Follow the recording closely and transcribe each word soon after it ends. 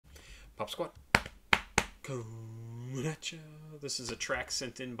Pop Squat. Coming at ya. This is a track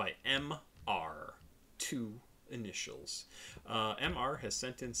sent in by MR. 2 initials. MR has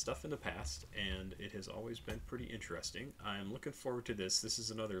sent in stuff in the past, and it has always been pretty interesting. I'm looking forward to this. This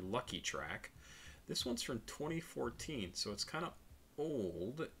is another Lucky track. This one's from 2014, so it's kind of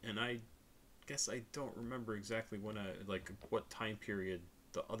old, and I guess I don't remember exactly when what time period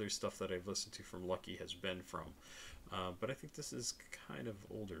the other stuff that I've listened to from Lucky has been from. But I think this is kind of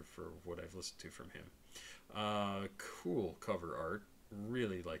older for what I've listened to from him. Cool cover art.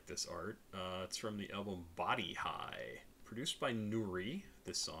 Really like this art. It's from the album Body High, produced by Nuri.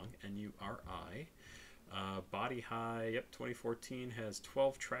 This song, N-U-R-I. Body High, yep, 2014, has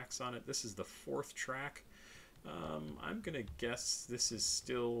 12 tracks on it. This is the 4th track. I'm gonna guess this is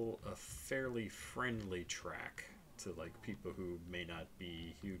still a fairly friendly track to like people who may not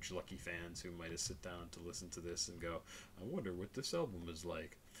be huge Lucky fans, who might have sit down to listen to this and go, I wonder what this album is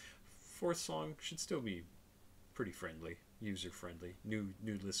like. 4th song should still be pretty friendly, user friendly, new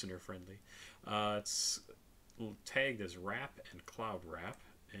listener friendly. It's tagged as rap and cloud rap,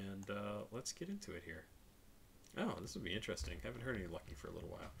 and let's get into it here. Oh, this will be interesting. Haven't heard any Lucky for a little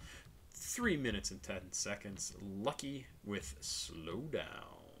while. 3 minutes and 10 seconds. Lucky with Slow Down.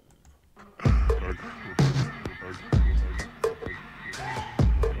 I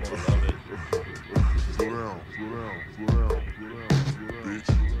love it. Slow down, slow down, slow down, slow down, slow down. Bitch.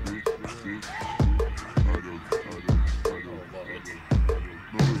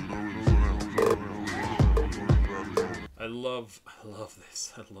 I love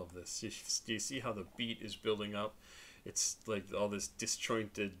this. I love this. Do you see how the beat is building up? It's like all this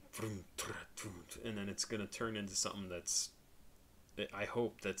disjointed, and then it's gonna turn into something that's, I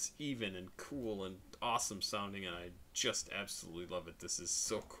hope, that's even and cool and awesome sounding, and I just absolutely love it. This is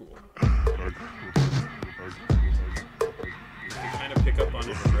so cool. You can kind of pick up on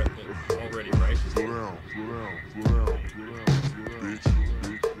it already, right? Slow down, slow down, slow down, slow down, slow down. Bitch.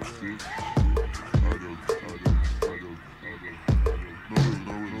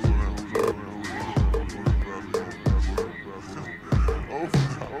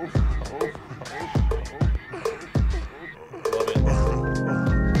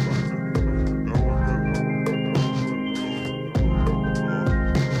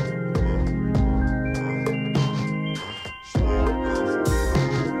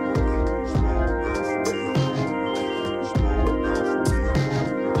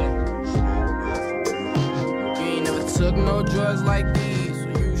 Took no drugs like these, so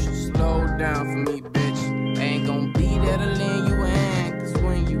you should slow down for me, bitch. I ain't gon' be there to lend you a hand, cause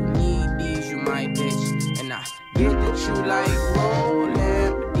when you need these, you might bitch. And I get that you like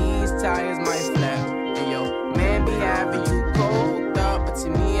rolling, but these tires might flap. And yo, man be having you cold up, but to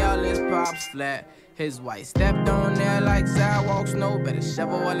me all this pops flat. His wife stepped on there like sidewalks, no better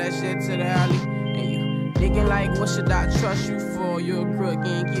shovel all that shit to the alley. And you thinking like, what should I trust you for? You a crook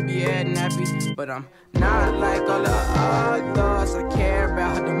and keep your head nappy. But I'm not like all the others. I care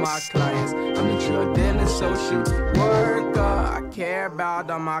about all my clients. I'm the drug dealer, social worker. I care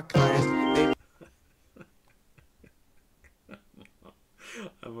about all my clients. Baby.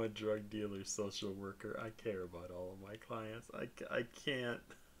 I'm a drug dealer, social worker. I care about all of my clients. I can't.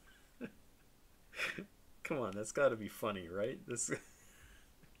 Come on, that's got to be funny, right? This.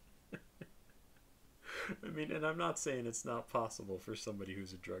 I mean, and I'm not saying it's not possible for somebody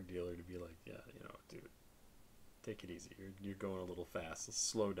who's a drug dealer to be like, yeah, you know, dude, take it easy. You're going a little fast.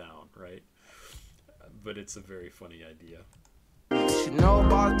 Slow down, right? But it's a very funny idea. You should know,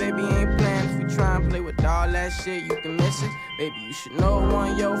 boss, baby, ain't playing. If you try and play with all that shit, you can miss it. Baby, you should know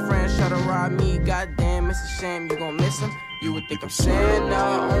one of your friends try to rob me. Goddamn, it's a shame you gon' miss him. You would think I'm Santa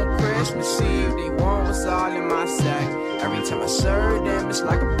on Christmas Eve. They want what's all in my sack. Every time I serve them, it's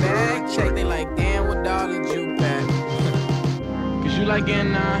like a bag check. They like, damn, what all did you pack? Cause you like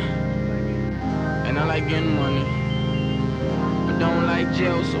getting and I like getting money. But don't like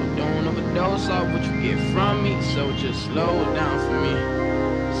jail, so don't overdose off what you get from me. So just slow down for me.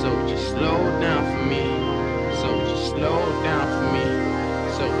 So just slow down for me. So just slow down for me.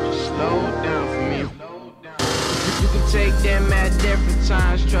 So just slow down for me. You can take them at different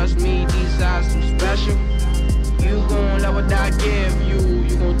times. Trust me, these eyes too special. You gon' love what I give you.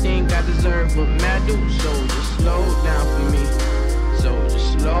 You gon' think I deserve what I do. So just slow down for me. So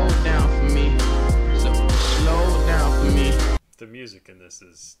just slow down for me. So just slow down for me. The music in this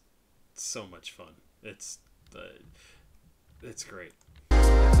is so much fun. It's great.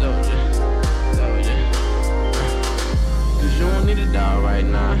 So just. Cause you don't need a dog right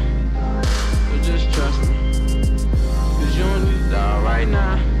now. So just trust me. Cause you don't need a dog right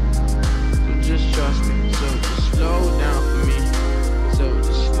now. So just trust me. So just slow down for me. So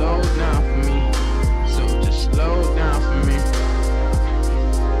just slow down.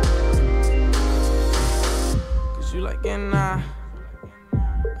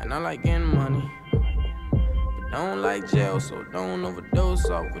 don't like jail, so don't overdose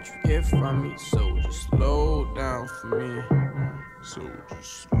off what you get from me. So just slow down for me. So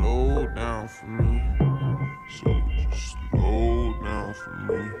just slow down for me. So just slow down for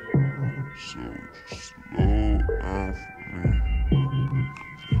me. So just slow down for me.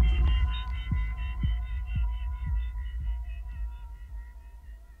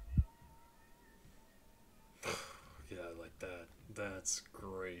 Yeah, I like that. That's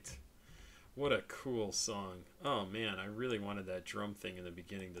great. What a cool song. Oh man, I really wanted that drum thing in the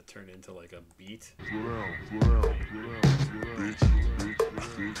beginning to turn into like a beat.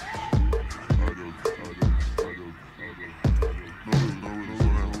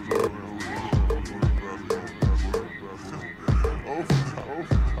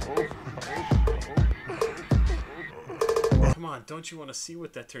 Come on, don't you want to see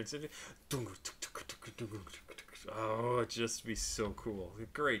what that turns into? Oh, it'd just be so cool.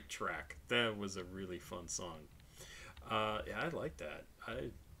 Great track. That was a really fun song. Yeah, I like that.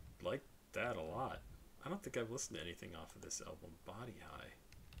 I like that a lot. I don't think I've listened to anything off of this album. Body High.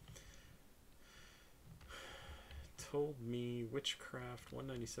 Told Me, Witchcraft,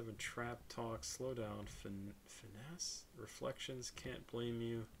 197, Trap Talk, Slow Down, Finesse, Reflections, Can't Blame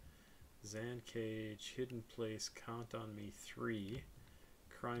You, Zan Cage, Hidden Place, Count on Me 3,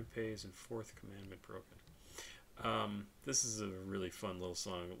 Crime Pays, and Fourth Commandment Broken. This is a really fun little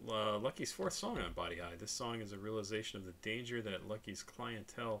song. Lucky's fourth song on Body High. This song is a realization of the danger that Lucky's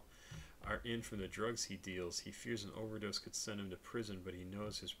clientele are in from the drugs he deals. He fears an overdose could send him to prison, but he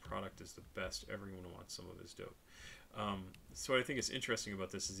knows his product is the best. Everyone wants some of his dope. So what I think is interesting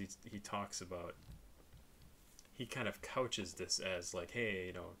about this is he talks about, he kind of couches this as like, hey,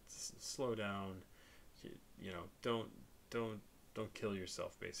 you know, slow down, you know, don't kill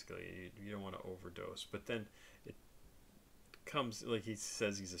yourself, basically. You don't want to overdose. But then it comes, like he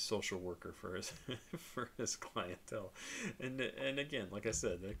says he's a social worker for his for his clientele, and again, like I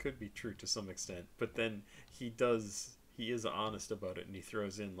said, that could be true to some extent. But then he is honest about it, and he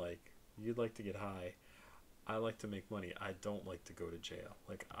throws in like, you'd like to get high, I like to make money, I don't like to go to jail.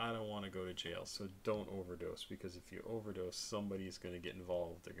 Like, I don't want to go to jail, so don't overdose, because if you overdose, somebody's going to get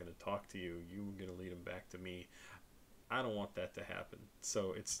involved. They're going to talk to you. You're going to lead them back to me. I don't want that to happen.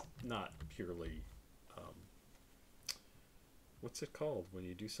 So it's not purely, what's it called when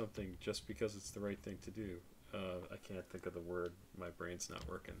you do something just because it's the right thing to do? I can't think of the word. My brain's not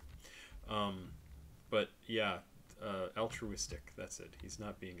working. But yeah, altruistic. That's it. He's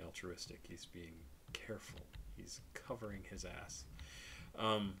not being altruistic. He's being careful. He's covering his ass.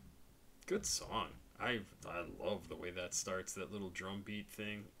 Good song. I love the way that starts. That little drum beat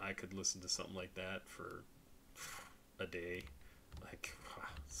thing. I could listen to something like that for a day. Like,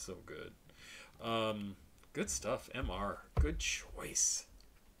 so good. Good stuff. MR, good choice.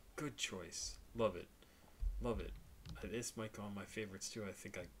 Good choice. Love it. Love it. This might go on my favorites too. I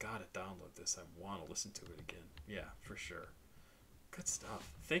think I gotta download this. I want to listen to it again. Yeah, for sure. Good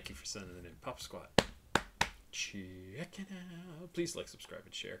stuff. Thank you for sending it in. Pop Squat. Check it out. Please like, subscribe,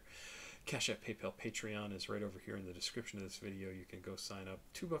 and share. CashApp, PayPal, Patreon is right over here in the description of this video. You can go sign up.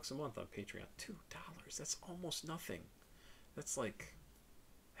 $2 a month on Patreon. $2. That's almost nothing. That's like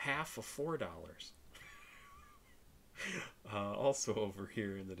half of $4. Also over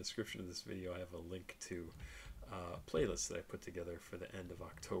here in the description of this video, I have a link to a playlist that I put together for the end of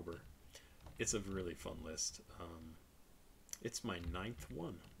October. It's a really fun list. It's my 9th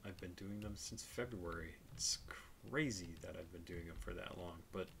one. I've been doing them since February. It's crazy that I've been doing them for that long,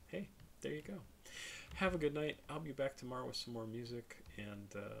 but hey, there you go. Have a good night. I'll be back tomorrow with some more music,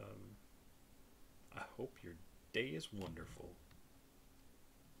 and I hope your day is wonderful.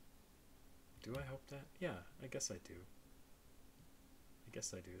 Do I hope that? Yeah, I guess I do. I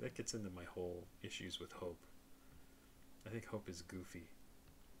guess I do. That gets into my whole issues with hope. I think hope is goofy.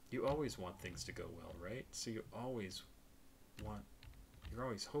 You always want things to go well, right? So you always want, you're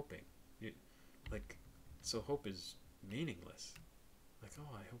always hoping. So hope is meaningless. Like,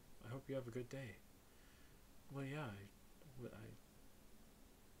 oh, I hope you have a good day. Well, yeah,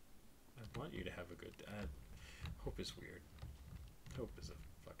 I want you to have a good day. Hope is weird. Hope is a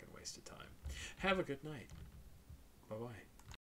fucking waste of time. Have a good night. Bye-bye.